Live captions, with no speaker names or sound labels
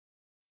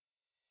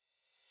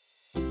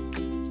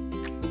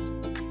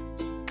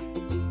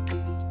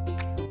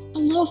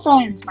Hello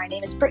friends, my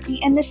name is Brittany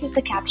and this is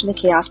the Capture the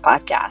Chaos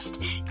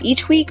podcast.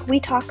 Each week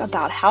we talk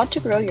about how to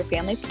grow your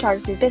family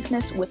photography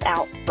business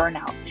without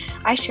burnout.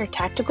 I share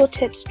tactical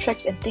tips,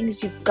 tricks, and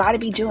things you've got to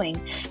be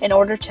doing in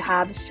order to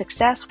have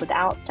success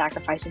without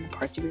sacrificing the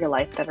parts of your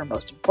life that are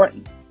most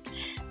important.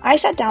 I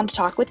sat down to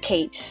talk with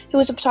Kate, who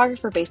is a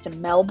photographer based in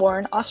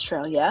Melbourne,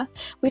 Australia.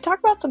 We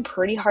talked about some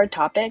pretty hard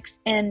topics,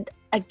 and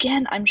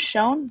again, I'm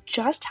shown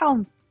just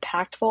how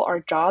impactful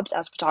our jobs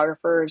as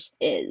photographers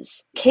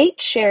is.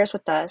 Kate shares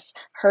with us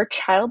her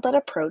child-led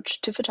approach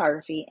to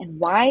photography and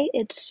why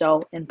it's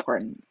so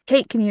important.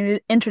 Kate, can you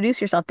introduce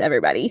yourself to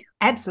everybody?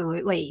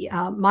 Absolutely.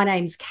 My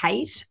name's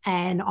Kate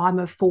and I'm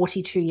a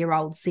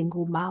 42-year-old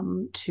single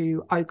mum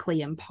to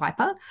Oakley and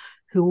Piper,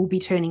 who will be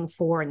turning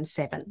 4 and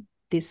 7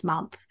 this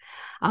month.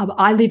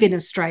 I live in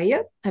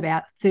Australia,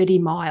 about 30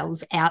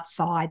 miles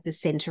outside the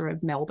centre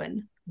of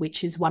Melbourne,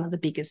 which is one of the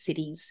biggest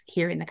cities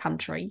here in the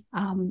country.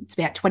 It's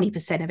about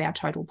 20% of our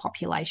total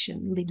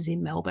population lives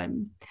in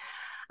Melbourne.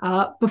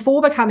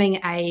 Before becoming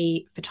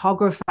a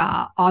photographer,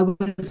 I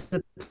was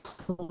a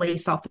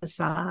police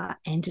officer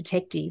and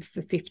detective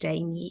for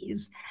 15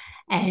 years.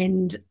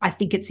 And I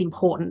think it's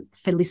important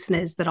for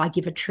listeners that I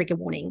give a trigger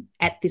warning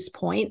at this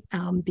point,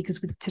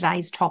 because with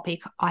today's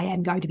topic, I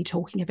am going to be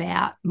talking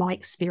about my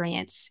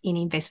experience in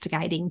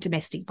investigating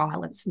domestic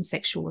violence and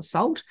sexual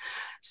assault.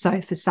 So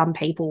for some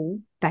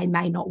people, they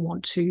may not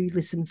want to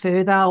listen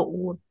further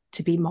or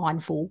to be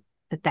mindful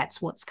that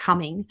that's what's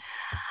coming.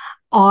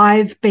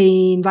 I've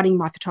been running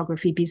my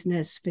photography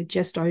business for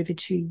just over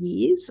 2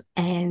 years,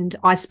 and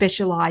I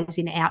specialise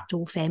in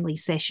outdoor family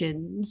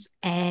sessions,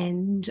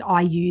 and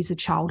I use a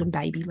child and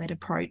baby-led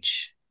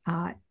approach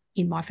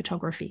in my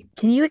photography.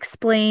 Can you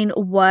explain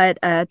what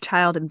a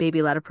child and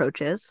baby-led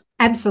approach is?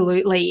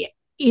 Absolutely.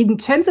 In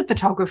terms of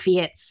photography,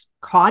 it's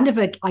kind of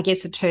a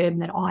term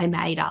that I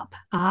made up.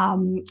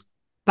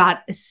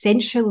 But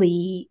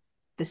essentially,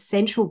 the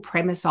central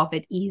premise of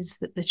it is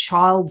that the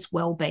child's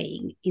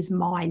well-being is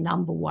my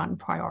number one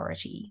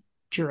priority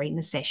during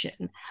the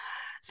session.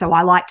 So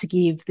I like to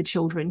give the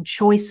children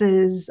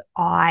choices.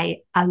 I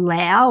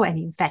allow and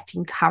in fact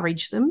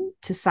encourage them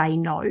to say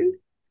no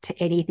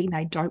to anything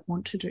they don't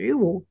want to do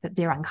or that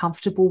they're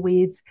uncomfortable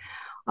with.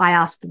 I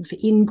ask them for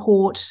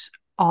input.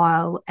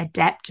 I'll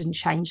adapt and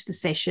change the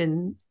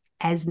session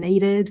as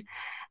needed.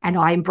 And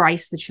I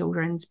embrace the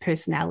children's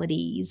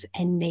personalities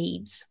and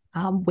needs,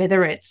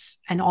 whether it's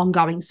an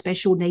ongoing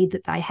special need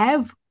that they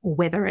have or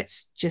whether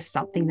it's just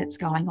something that's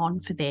going on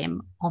for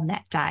them on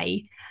that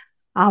day.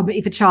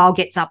 If a child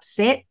gets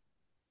upset,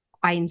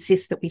 I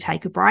insist that we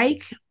take a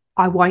break.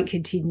 I won't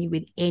continue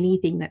with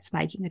anything that's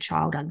making a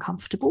child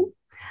uncomfortable.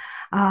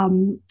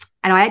 And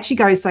I actually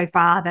go so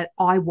far that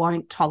I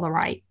won't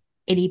tolerate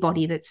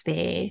anybody that's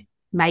there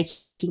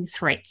making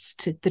threats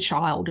to the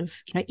child of,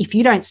 if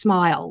you don't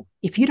smile,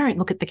 if you don't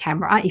look at the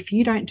camera, if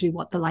you don't do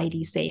what the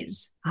lady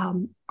says,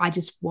 I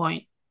just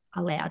won't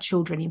allow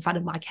children in front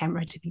of my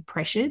camera to be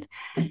pressured,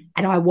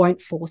 and I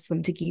won't force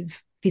them to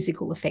give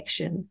physical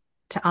affection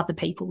to other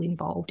people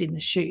involved in the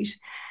shoot.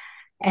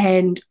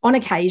 And on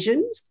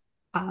occasions,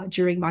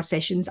 during my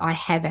sessions, I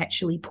have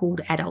actually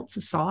pulled adults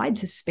aside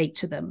to speak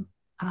to them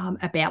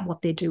about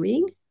what they're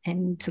doing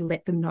and to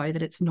let them know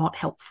that it's not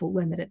helpful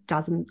and that it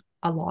doesn't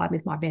align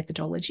with my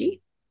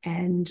methodology.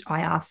 And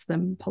I ask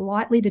them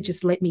politely to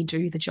just let me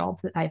do the job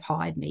that they've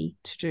hired me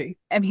to do.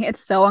 I mean,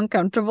 it's so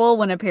uncomfortable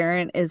when a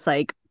parent is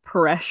like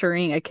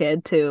pressuring a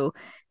kid to,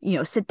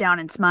 sit down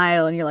and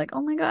smile, and you're like,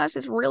 oh my gosh,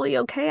 it's really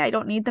okay. I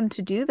don't need them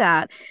to do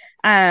that.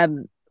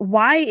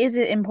 Why is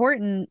it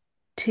important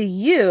to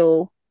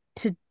you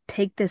to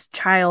take this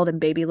child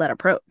and baby-led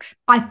approach?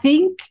 I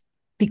think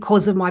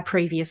because of my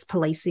previous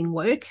policing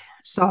work.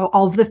 So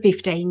of the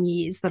 15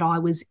 years that I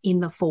was in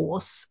the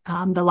force,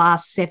 the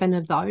last 7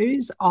 of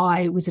those,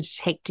 I was a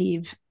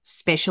detective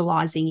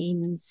specialising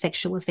in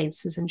sexual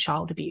offences and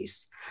child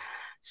abuse.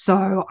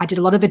 So I did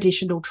a lot of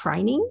additional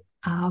training,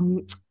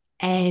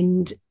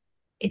 and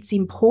it's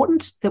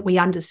important that we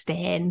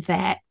understand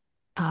that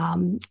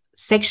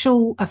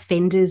sexual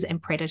offenders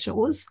and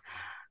predators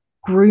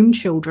groom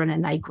children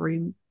and they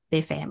groom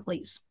their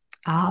families.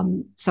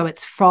 So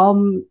it's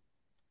from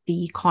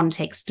the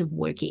context of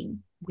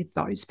working with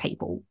those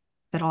people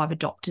that I've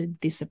adopted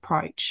this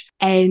approach.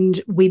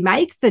 And we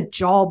make the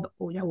job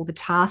or the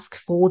task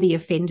for the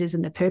offenders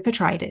and the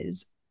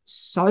perpetrators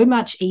so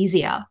much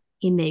easier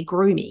in their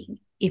grooming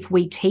if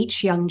we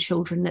teach young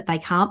children that they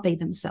can't be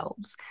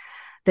themselves,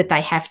 that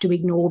they have to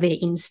ignore their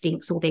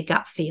instincts or their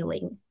gut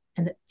feeling,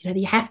 and that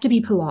you have to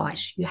be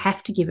polite, you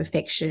have to give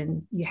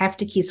affection, you have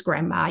to kiss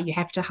grandma, you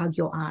have to hug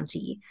your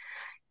auntie,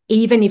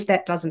 even if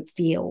that doesn't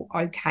feel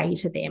okay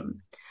to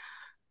them.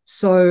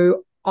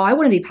 So I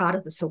want to be part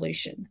of the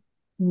solution,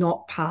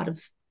 not part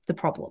of the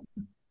problem.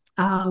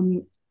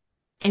 And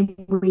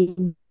we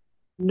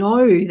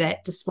know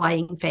that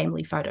displaying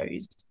family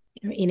photos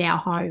in our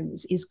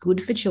homes is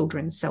good for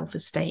children's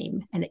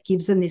self-esteem, and it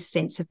gives them this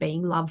sense of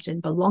being loved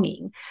and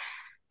belonging.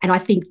 And I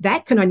think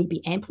that can only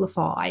be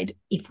amplified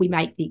if we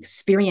make the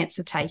experience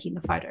of taking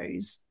the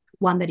photos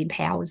one that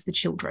empowers the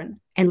children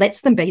and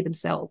lets them be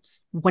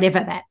themselves, whatever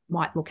that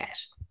might look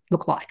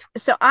like.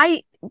 So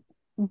I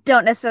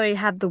don't necessarily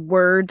have the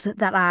words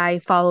that I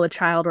follow a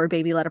child or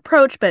baby-led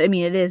approach, but I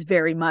mean, it is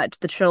very much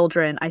the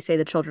children. I say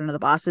the children are the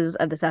bosses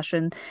of the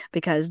session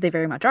because they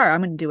very much are.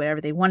 I'm going to do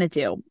whatever they want to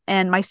do.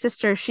 And my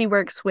sister, she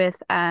works with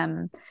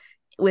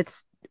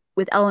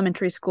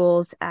elementary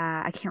schools.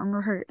 I can't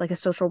remember her, like a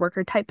social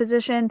worker type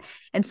position.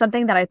 And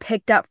something that I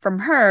picked up from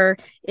her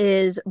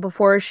is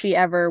before she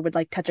ever would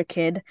like touch a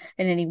kid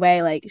in any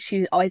way, like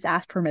she always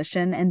asked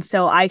permission. And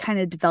so I kind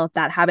of developed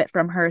that habit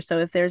from her. So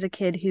if there's a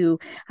kid who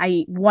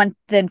I want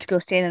them to go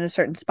stand in a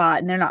certain spot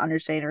and they're not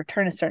understanding or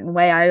turn a certain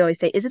way, I always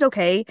say, is it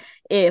okay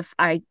if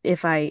I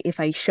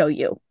show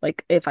you,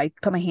 like if I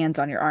put my hands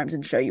on your arms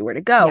and show you where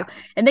to go? Yeah.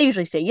 And they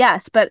usually say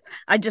yes, but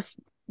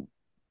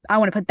I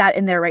want to put that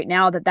in there right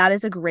now, that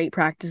is a great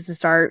practice to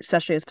start,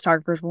 especially as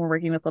photographers when we're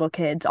working with little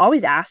kids.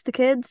 Always ask the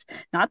kids,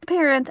 not the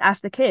parents,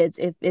 ask the kids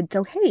if it's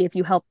okay if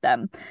you help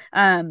them.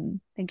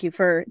 Thank you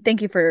for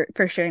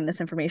sharing this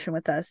information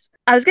with us.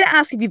 I was going to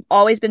ask if you've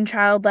always been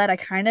child-led.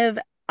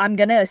 I'm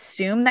going to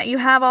assume that you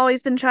have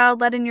always been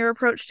child-led in your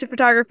approach to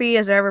photography.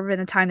 Has there ever been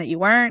a time that you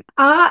weren't?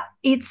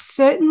 It's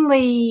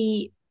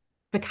certainly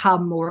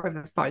become more of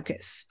a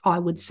focus, I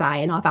would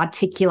say, and I've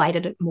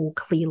articulated it more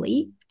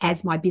clearly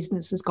as my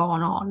business has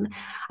gone on.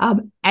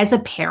 As a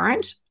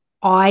parent,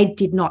 I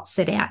did not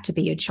set out to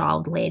be a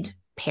child-led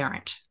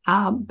parent,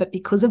 but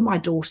because of my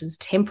daughter's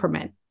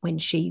temperament when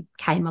she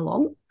came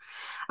along,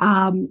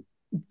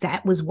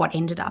 that was what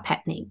ended up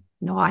happening.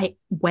 I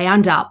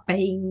wound up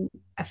being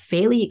a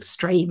fairly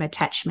extreme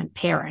attachment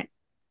parent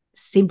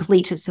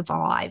simply to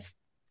survive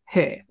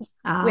her.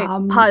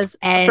 Wait, pause.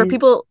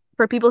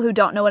 For people who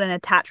don't know what an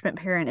attachment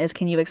parent is,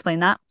 can you explain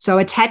that? So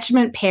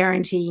attachment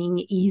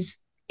parenting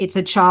it's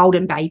a child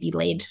and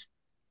baby-led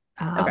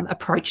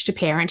approach to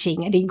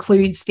parenting. It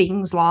includes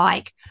things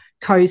like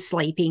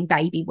co-sleeping,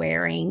 baby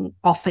wearing,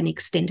 often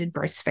extended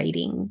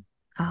breastfeeding,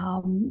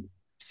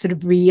 sort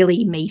of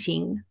really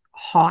meeting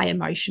high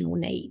emotional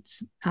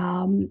needs.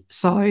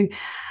 So,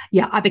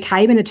 yeah, I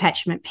became an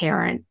attachment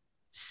parent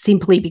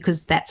simply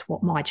because that's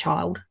what my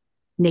child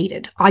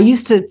needed. I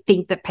used to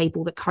think that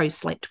people that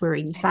co-slept were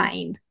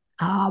insane,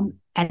 and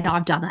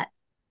I've done it.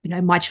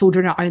 My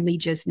children are only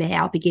just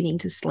now beginning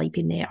to sleep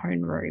in their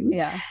own room,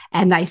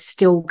 and they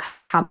still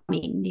come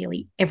in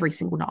nearly every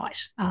single night.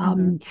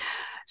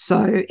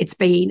 So it's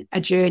been a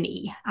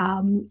journey.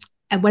 And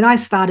when I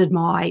started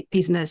my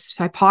business,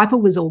 so Piper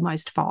was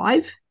almost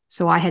 5,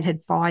 so I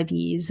had 5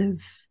 years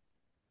of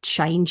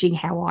changing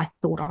how I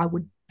thought I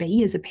would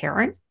be as a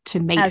parent to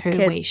meet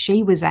her where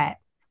she was at.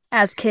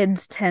 As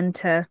kids tend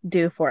to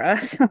do for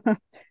us.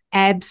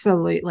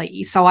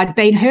 Absolutely. So I'd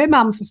been her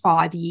mum for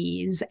 5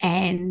 years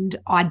and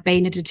I'd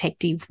been a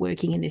detective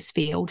working in this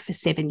field for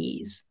 7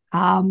 years.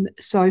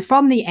 So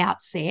from the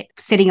outset,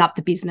 setting up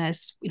the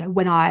business,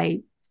 when I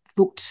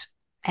looked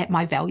at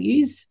my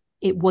values,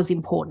 it was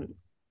important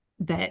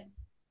that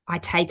I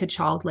take a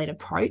child-led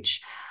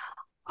approach.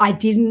 I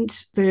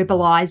didn't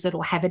verbalize it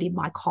or have it in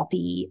my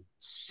copy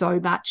so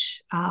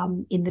much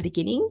in the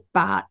beginning,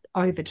 but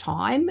over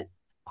time,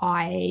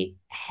 I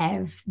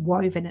have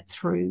woven it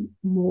through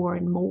more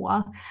and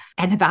more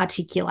and have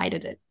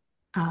articulated it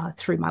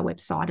through my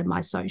website and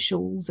my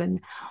socials. And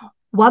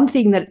one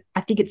thing that I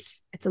think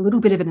it's a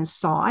little bit of an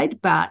aside,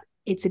 but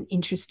it's an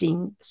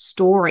interesting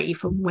story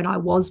from when I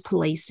was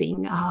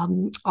policing.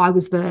 I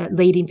was the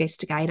lead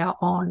investigator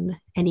on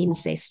an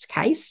incest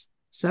case.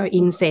 So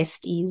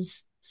incest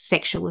is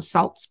sexual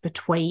assaults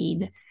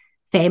between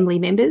family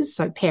members,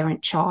 so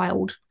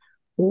parent-child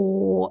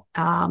or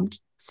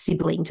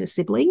sibling to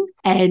sibling.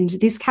 And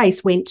this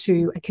case went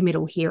to a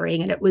committal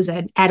hearing, and it was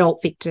an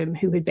adult victim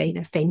who had been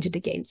offended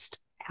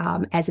against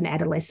as an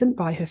adolescent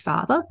by her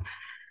father.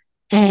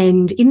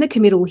 And in the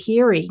committal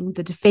hearing,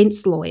 the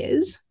defence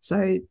lawyers,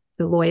 so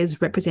the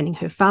lawyers representing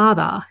her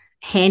father,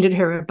 handed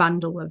her a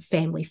bundle of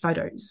family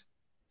photos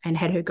and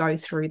had her go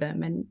through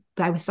them. And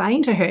they were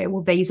saying to her,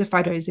 well, these are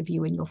photos of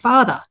you and your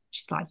father.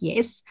 She's like,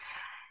 yes.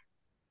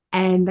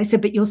 And they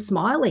said, but you're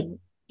smiling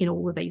in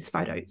all of these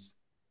photos.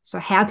 So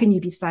how can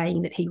you be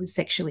saying that he was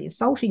sexually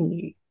assaulting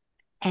you?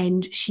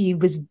 And she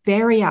was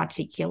very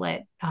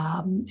articulate.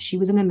 She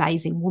was an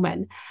amazing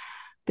woman.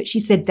 But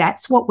she said,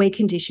 that's what we're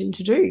conditioned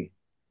to do.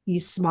 You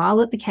smile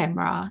at the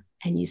camera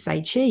and you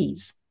say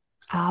cheese.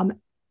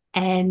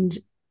 And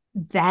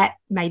that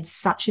made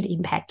such an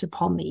impact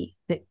upon me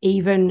that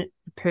even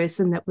the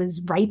person that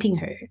was raping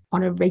her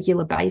on a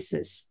regular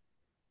basis,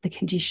 the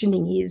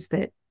conditioning is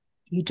that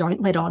you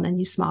don't let on and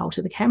you smile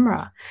to the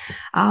camera.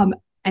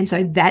 And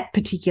so that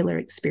particular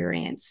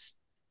experience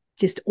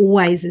just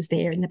always is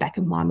there in the back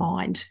of my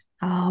mind.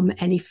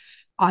 And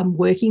if I'm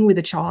working with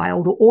a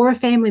child or a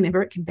family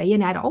member, it can be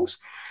an adult,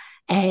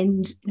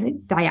 and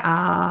they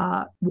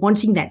are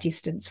wanting that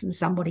distance from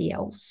somebody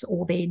else,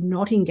 or they're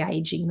not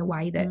engaging the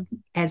way that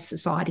as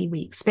society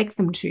we expect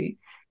them to,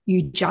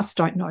 you just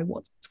don't know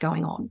what's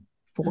going on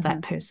for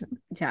that person.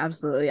 Yeah,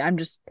 absolutely.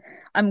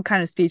 I'm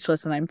kind of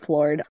speechless and I'm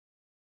floored.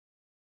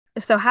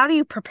 So how do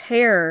you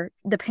prepare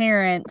the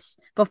parents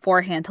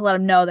beforehand to let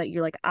them know that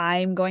you're like,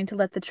 I'm going to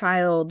let the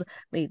child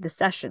lead the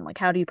session? Like,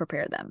 how do you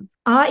prepare them?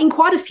 In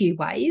quite a few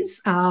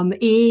ways.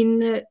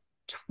 In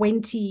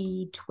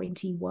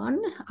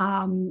 2021,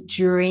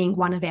 during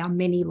one of our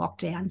many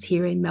lockdowns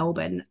here in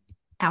Melbourne,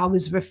 I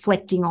was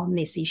reflecting on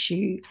this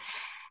issue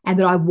and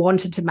that I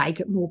wanted to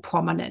make it more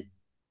prominent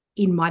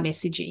in my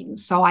messaging.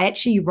 So I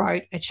actually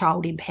wrote a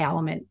child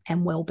empowerment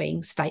and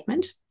wellbeing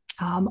statement.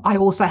 I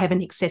also have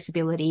an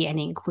accessibility and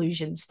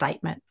inclusion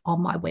statement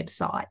on my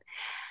website.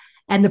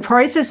 And the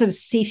process of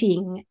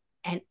sitting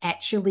and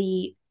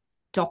actually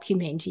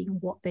documenting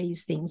what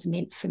these things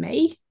meant for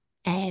me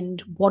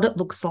and what it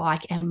looks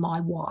like and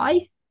my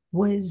why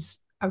was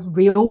a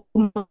real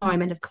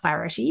moment of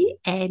clarity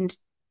and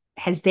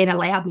has then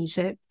allowed me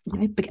to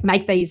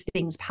make these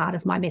things part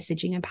of my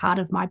messaging and part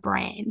of my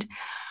brand.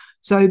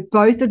 So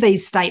both of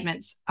these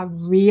statements are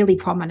really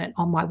prominent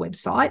on my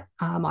website.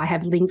 I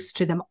have links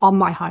to them on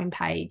my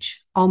homepage,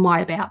 on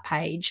my about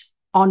page,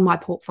 on my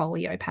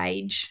portfolio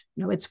page.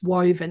 It's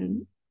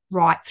woven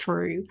right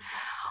through.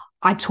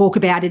 I talk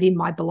about it in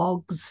my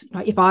blogs.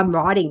 If I'm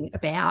writing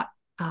about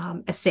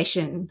a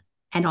session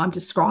and I'm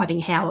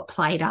describing how it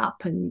played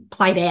out, and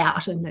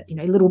that,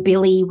 little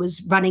Billy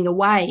was running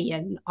away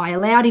and I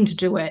allowed him to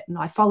do it and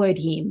I followed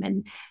him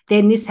and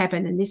then this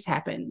happened and this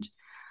happened.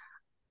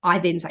 I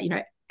then say,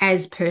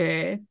 as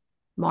per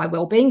my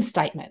wellbeing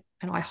statement,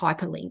 and I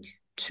hyperlink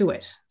to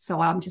it.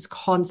 So I'm just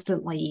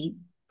constantly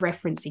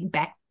referencing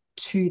back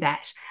to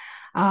that.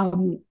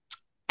 And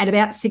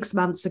about 6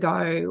 months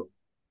ago,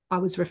 I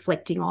was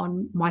reflecting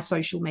on my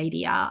social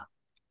media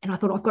and I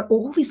thought, I've got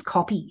all this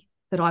copy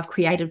that I've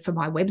created for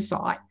my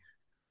website.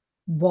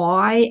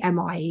 Why am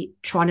I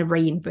trying to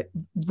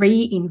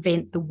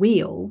reinvent the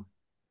wheel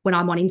when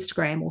I'm on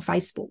Instagram or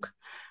Facebook?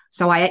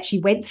 So I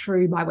actually went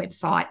through my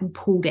website and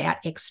pulled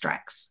out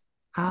extracts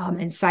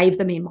and saved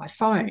them in my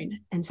phone.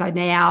 And so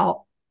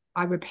now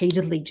I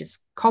repeatedly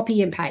just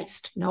copy and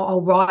paste.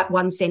 I'll write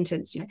one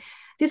sentence.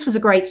 This was a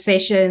great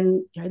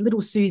session.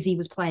 Little Susie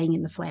was playing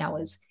in the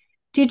flowers.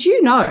 Did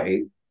you know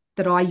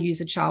that I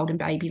use a child and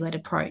baby-led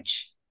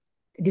approach?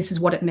 This is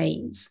what it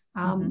means.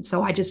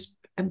 So I just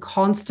am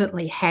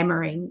constantly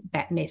hammering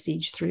that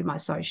message through my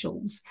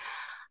socials.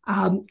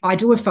 I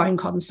do a phone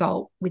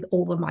consult with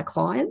all of my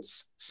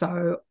clients.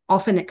 So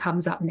often it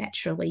comes up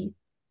naturally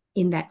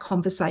in that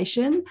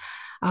conversation.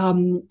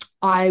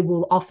 I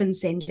will often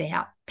send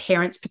out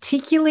parents,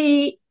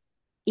 particularly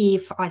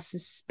if I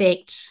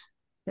suspect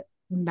that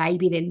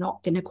maybe they're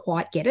not going to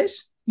quite get it.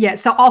 Yeah,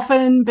 so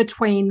often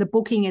between the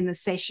booking and the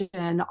session,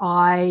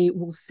 I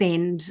will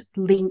send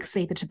links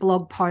either to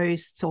blog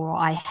posts or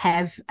I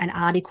have an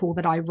article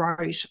that I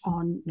wrote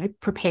on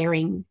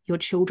preparing your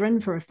children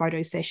for a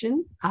photo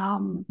session,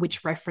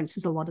 which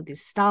references a lot of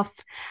this stuff.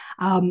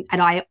 And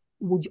I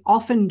will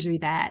often do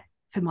that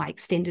for my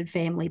extended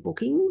family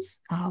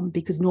bookings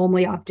because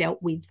normally I've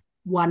dealt with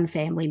one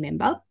family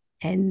member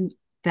and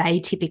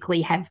they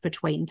typically have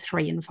between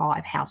 3 and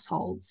 5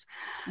 households.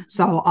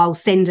 So I'll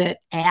send it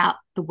out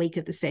the week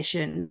of the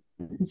session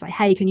and say,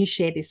 hey, can you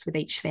share this with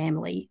each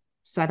family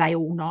so they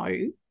all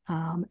know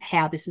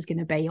how this is going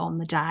to be on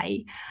the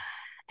day.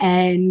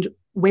 And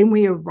when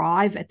we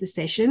arrive at the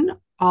session,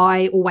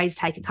 I always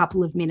take a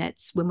couple of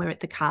minutes when we're at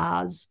the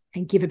cars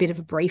and give a bit of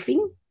a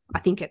briefing. I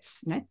think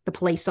it's the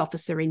police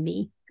officer in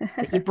me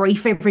that you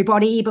brief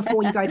everybody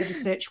before you go to the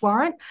search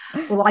warrant.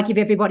 Well, I give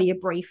everybody a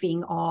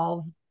briefing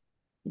of,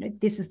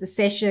 this is the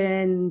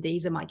session,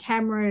 these are my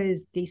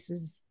cameras, this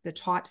is the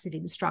types of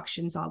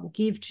instructions I will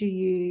give to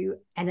you.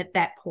 And at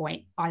that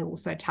point, I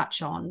also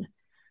touch on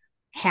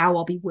how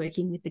I'll be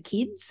working with the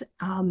kids.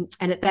 And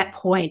at that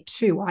point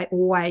too, I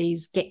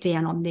always get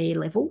down on their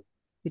level,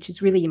 which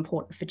is really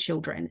important for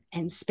children,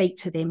 and speak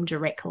to them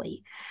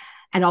directly.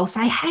 And I'll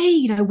say,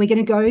 hey, we're going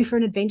to go for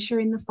an adventure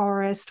in the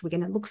forest. We're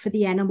going to look for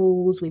the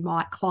animals. We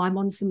might climb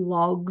on some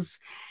logs.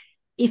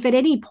 If at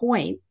any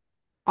point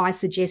I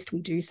suggest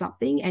we do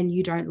something and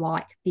you don't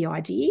like the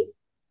idea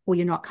or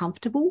you're not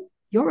comfortable,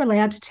 you're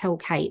allowed to tell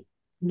Kate,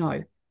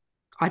 no,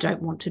 I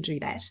don't want to do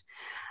that.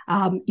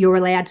 You're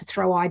allowed to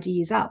throw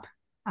ideas up.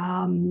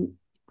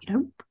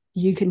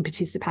 You can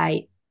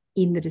participate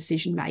in the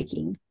decision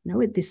making.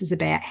 This is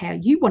about how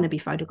you want to be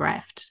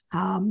photographed.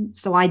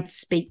 So I'd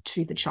speak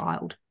to the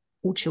child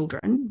or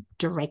children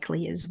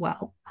directly as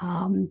well,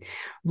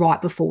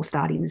 right before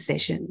starting the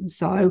session.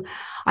 So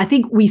I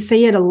think we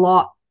see it a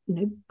lot,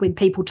 when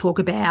people talk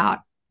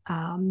about,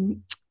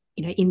 in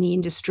the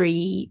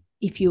industry,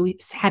 if you're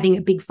having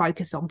a big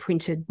focus on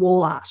printed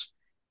wall art,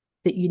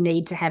 that you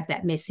need to have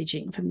that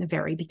messaging from the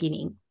very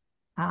beginning,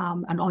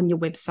 and on your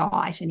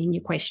website and in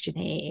your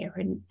questionnaire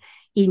and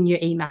in your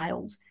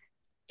emails.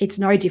 It's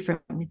no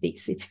different with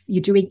this. If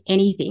you're doing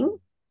anything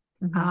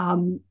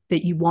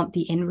that you want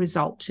the end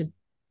result to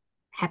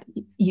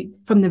happen, you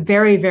from the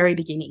very, very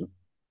beginning,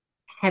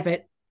 have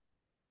it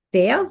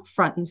there,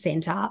 front and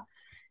center,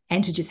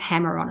 and to just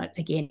hammer on it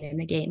again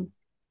and again.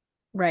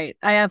 Right.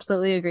 I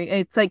absolutely agree.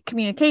 It's like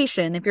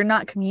communication. If you're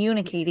not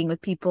communicating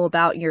with people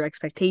about your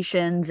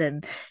expectations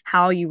and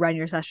how you run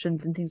your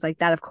sessions and things like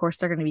that, of course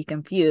they're going to be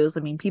confused.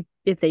 I mean, people,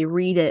 if they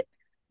read it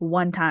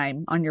one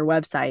time on your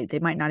website, they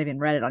might not even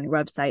read it on your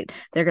website.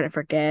 They're going to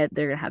forget,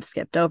 they're going to have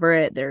skipped over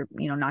it. They're,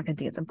 not going to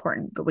think it's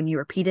important. But when you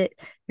repeat it,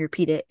 you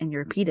repeat it and you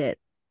repeat it,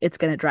 it's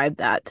going to drive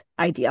that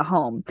idea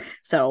home.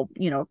 So,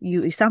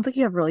 it sounds like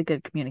you have really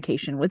good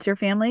communication with your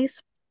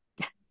families.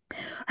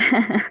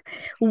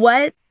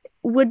 What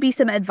would be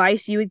some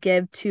advice you would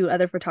give to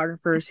other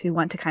photographers who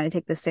want to kind of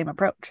take the same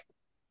approach?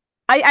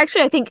 I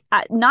think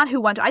not who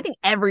want to, I think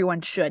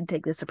everyone should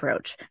take this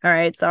approach. All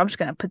right. So I'm just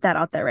going to put that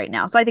out there right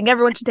now. So I think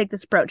everyone should take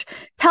this approach.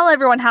 Tell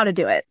everyone how to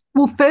do it.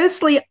 Well,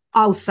 firstly,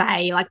 I'll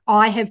say, like,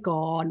 I have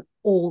gone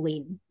all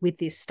in with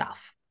this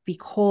stuff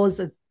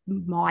because of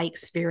my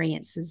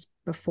experiences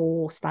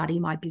before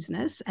starting my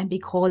business and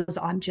because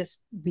I'm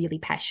just really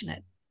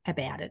passionate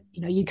about it.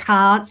 You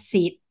can't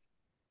sit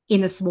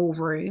in a small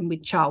room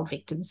with child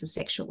victims of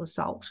sexual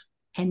assault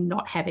and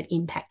not have it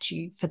impact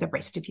you for the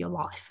rest of your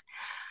life.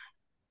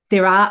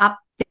 There are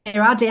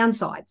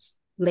downsides.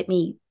 Let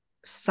me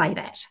say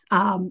that.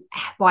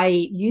 By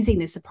using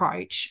this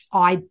approach,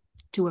 I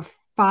do a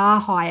far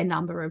higher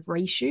number of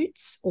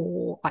reshoots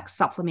or like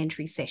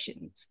supplementary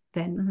sessions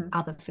than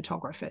other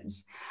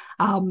photographers,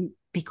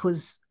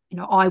 because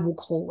I will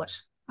call it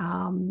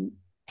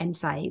and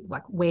say,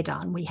 like, we're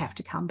done, we have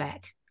to come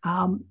back.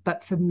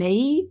 But for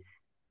me,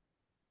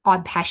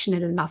 I'm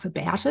passionate enough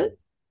about it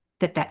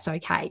that that's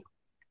okay.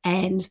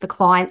 And the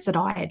clients that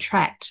I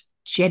attract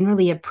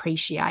generally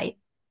appreciate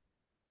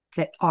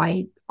that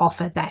I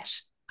offer that.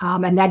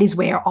 And that is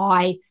where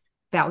I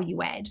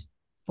value add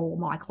for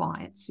my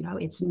clients.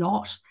 It's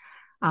not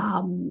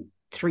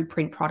through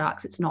print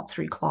products. It's not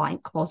through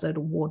client closet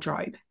or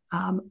wardrobe.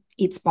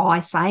 It's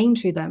by saying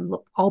to them,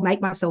 look, I'll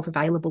make myself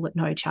available at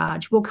no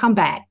charge. We'll come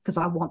back because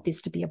I want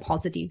this to be a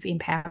positive,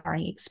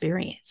 empowering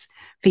experience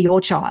for your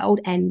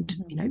child and,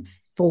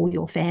 for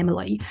your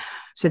family.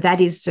 So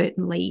that is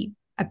certainly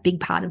a big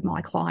part of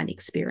my client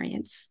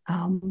experience.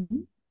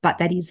 But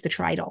that is the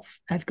trade-off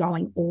of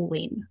going all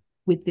in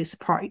with this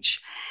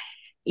approach.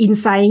 In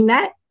saying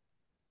that,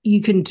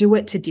 you can do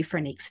it to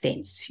different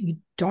extents. You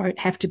don't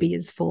have to be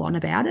as full on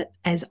about it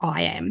as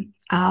I am.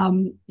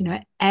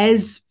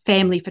 As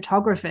family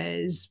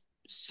photographers,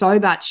 so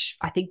much,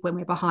 I think, when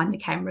we're behind the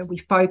camera, we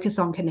focus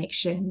on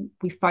connection,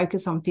 we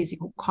focus on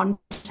physical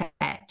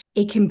contact.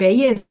 It can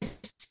be as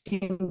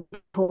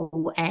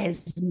simple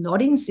as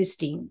not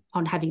insisting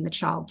on having the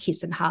child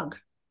kiss and hug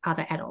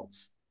other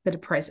adults that are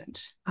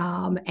present.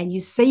 And you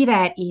see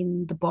that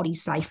in the body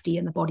safety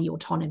and the body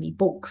autonomy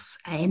books.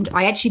 And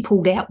I actually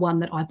pulled out one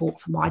that I bought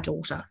for my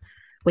daughter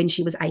when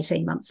she was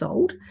 18 months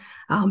old,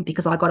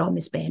 because I got on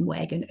this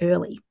bandwagon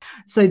early.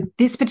 So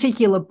this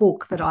particular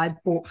book that I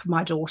bought for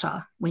my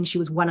daughter when she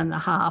was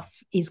 1.5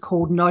 is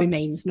called No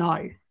Means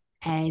No.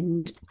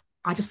 And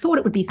I just thought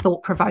it would be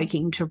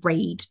thought-provoking to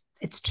read.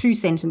 It's 2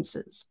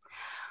 sentences.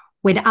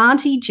 When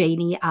Auntie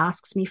Jeannie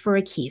asks me for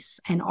a kiss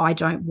and I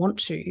don't want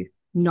to,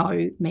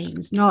 no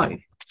means no.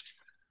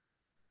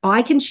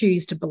 I can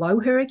choose to blow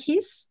her a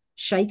kiss,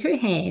 shake her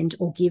hand,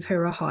 or give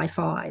her a high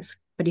five.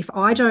 But if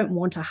I don't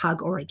want a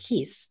hug or a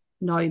kiss,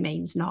 no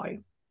means no.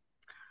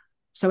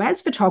 So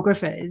as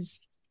photographers,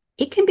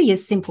 it can be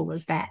as simple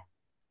as that.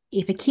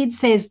 If a kid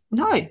says,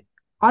 no,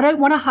 I don't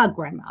want to hug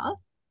Grandma,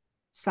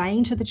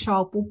 saying to the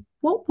child, well,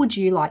 what would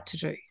you like to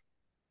do?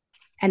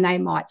 And they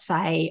might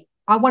say,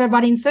 I want to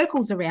run in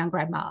circles around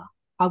Grandma.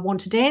 I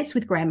want to dance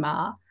with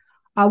Grandma.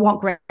 I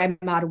want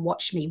Grandma to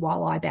watch me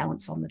while I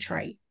balance on the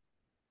tree.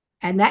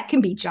 And that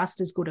can be just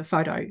as good a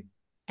photo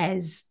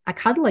as a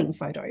cuddling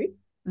photo,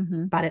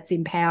 but it's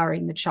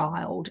empowering the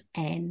child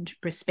and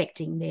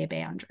respecting their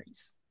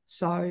boundaries.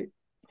 So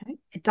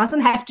it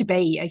doesn't have to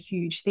be a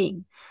huge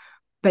thing.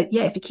 But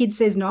yeah, if a kid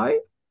says no,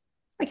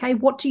 okay,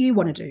 what do you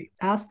want to do?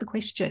 Ask the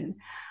question.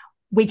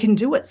 We can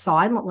do it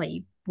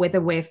silently, whether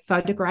we're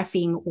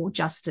photographing or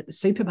just at the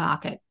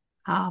supermarket,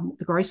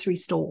 the grocery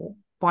store,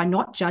 by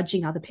not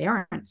judging other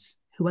parents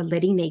who are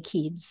letting their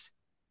kids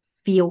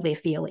feel their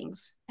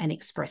feelings and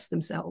express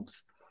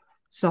themselves.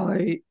 So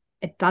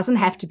it doesn't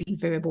have to be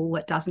verbal.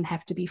 It doesn't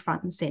have to be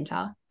front and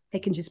center.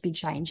 It can just be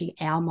changing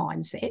our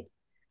mindset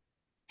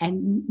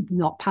and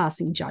not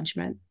passing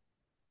judgment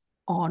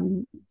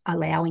on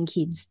allowing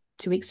kids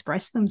to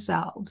express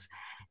themselves.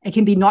 It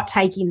can be not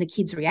taking the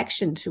kids'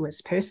 reaction to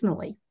us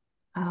personally.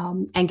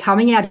 And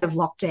coming out of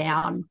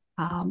lockdown,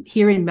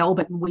 here in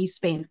Melbourne, we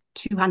spent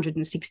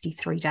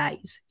 263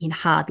 days in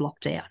hard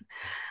lockdown.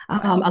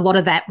 A lot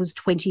of that was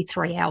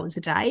 23 hours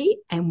a day,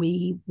 and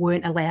we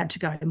weren't allowed to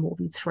go more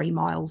than 3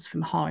 miles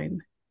from home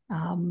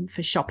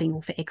for shopping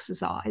or for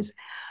exercise.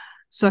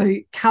 So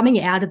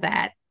coming out of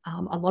that,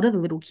 a lot of the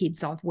little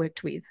kids I've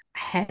worked with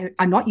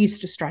are not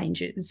used to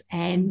strangers.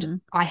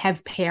 And I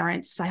have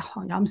parents say,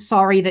 oh, I'm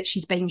sorry that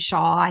she's being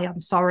shy. I'm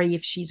sorry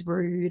if she's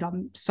rude.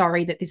 I'm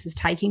sorry that this is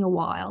taking a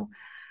while.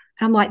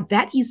 And I'm like,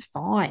 that is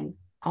fine.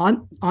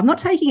 I'm not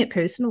taking it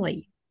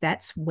personally.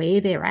 that's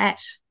where they're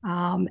at.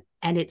 And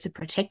it's a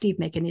protective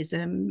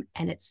mechanism,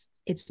 and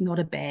it's not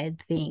a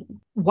bad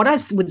thing. What I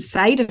would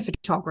say to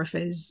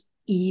photographers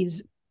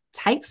is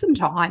take some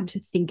time to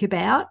think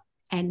about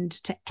and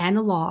to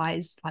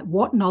analyze, like,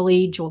 what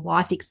knowledge or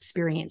life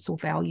experience or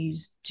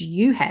values do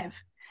you have?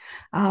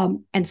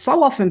 And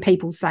so often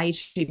people say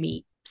to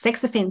me,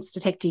 sex offence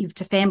detective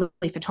to family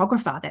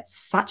photographer, that's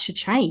such a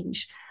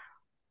change.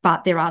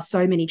 But there are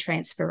so many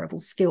transferable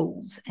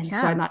skills and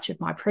so much of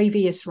my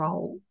previous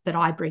role that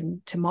I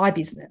bring to my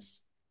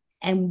business.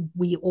 And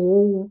we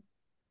all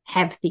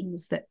have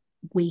things that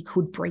we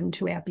could bring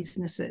to our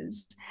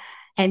businesses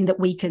and that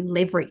we can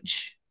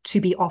leverage to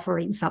be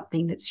offering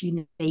something that's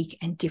unique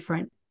and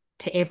different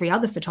to every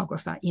other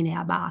photographer in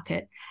our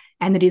market,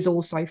 and that is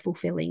also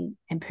fulfilling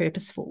and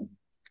purposeful.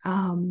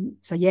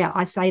 So yeah,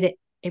 I say to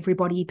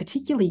everybody,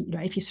 particularly,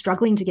 if you're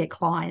struggling to get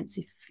clients,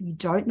 if you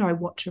don't know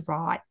what to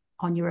write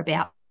on your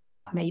About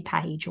Me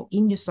page or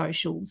in your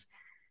socials,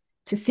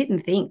 to sit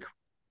and think,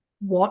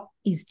 what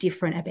is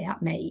different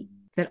about me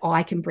that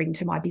I can bring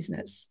to my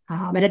business?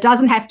 And it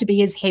doesn't have to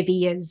be as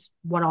heavy as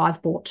what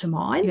I've brought to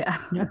mine.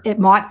 Yeah. It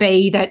might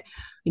be that,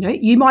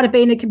 you might have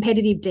been a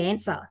competitive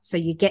dancer, so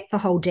you get the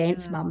whole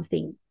dance mum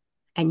thing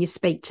and you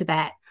speak to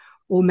that.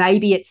 Or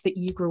maybe it's that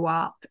you grew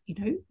up,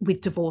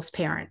 with divorced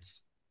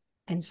parents,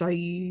 and so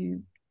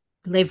you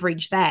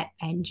leverage that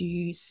and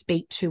you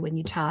speak to and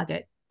you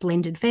target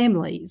blended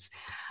families.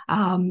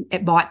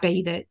 It might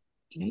be that,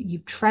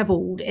 you've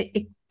traveled.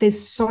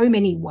 There's so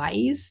many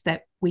ways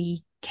that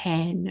we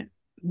can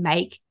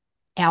make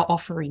our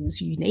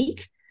offerings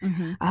unique.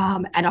 Mm-hmm.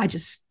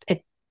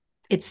 And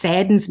it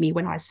saddens me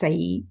when I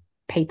see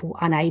people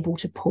unable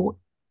to put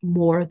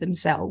more of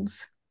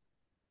themselves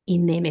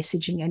in their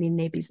messaging and in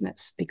their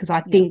business, because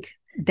I think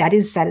that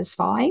is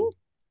satisfying,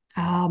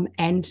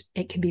 and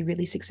it can be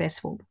really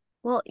successful.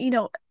 Well,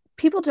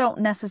 people don't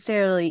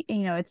necessarily,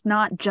 it's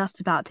not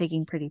just about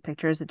taking pretty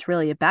pictures. It's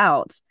really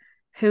about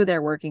who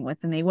they're working with,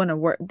 and they want to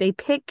work. They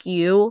pick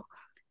you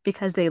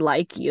because they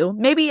like you.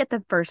 Maybe at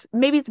the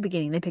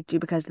beginning, they picked you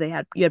because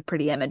you had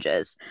pretty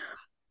images,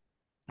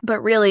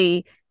 but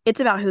really it's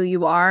about who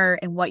you are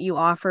and what you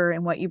offer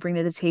and what you bring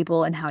to the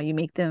table and how you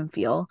make them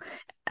feel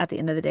at the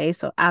end of the day.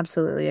 So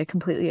absolutely, I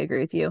completely agree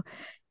with you.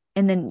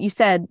 And then you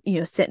said,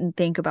 sit and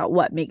think about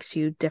what makes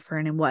you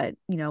different and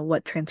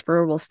what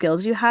transferable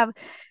skills you have.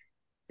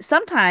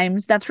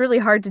 Sometimes that's really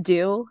hard to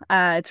do.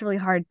 It's really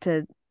hard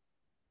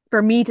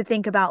for me to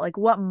think about, like,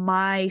 what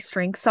my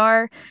strengths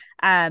are.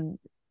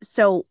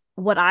 So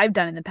what I've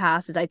done in the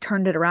past is I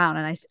turned it around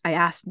and I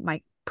asked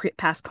my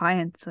past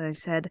clients, I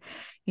said,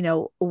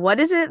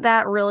 what is it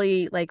that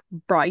really, like,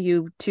 brought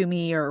you to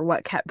me, or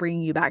what kept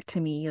bringing you back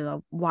to me?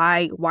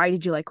 Why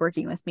did you like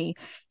working with me?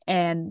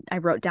 And I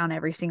wrote down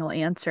every single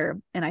answer,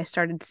 and I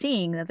started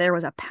seeing that there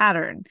was a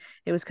pattern.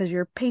 It was because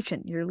you're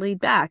patient, you're laid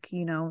back,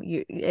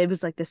 it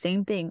was like the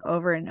same thing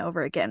over and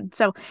over again.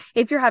 So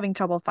if you're having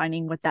trouble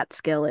finding what that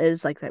skill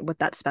is, like what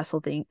that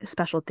special thing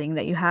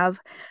that you have,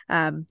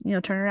 turn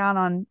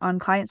around on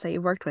clients that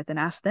you've worked with and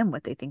ask them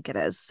what they think it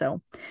is.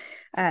 So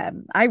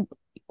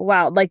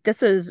wow, like,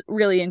 this is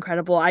really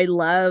incredible. I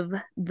love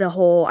the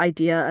whole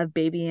idea of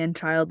baby and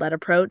child-led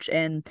approach.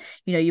 And,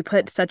 you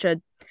put such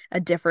a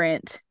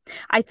different,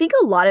 I think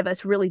a lot of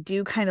us really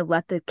do kind of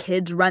let the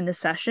kids run the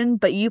session,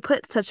 but you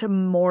put such a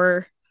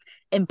more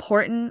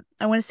important,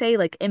 I want to say,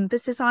 like,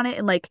 emphasis on it.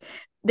 And, like,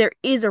 there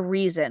is a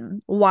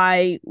reason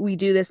why we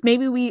do this.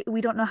 Maybe we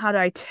don't know how to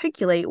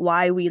articulate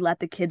why we let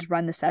the kids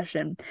run the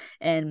session.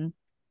 And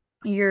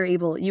you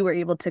were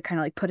able to kind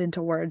of, like, put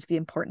into words the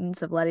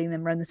importance of letting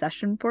them run the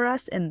session for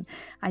us. And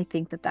I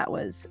think that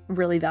was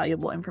really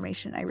valuable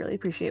information. I really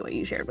appreciate what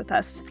you shared with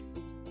us.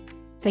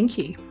 Thank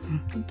you.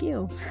 Thank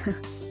you.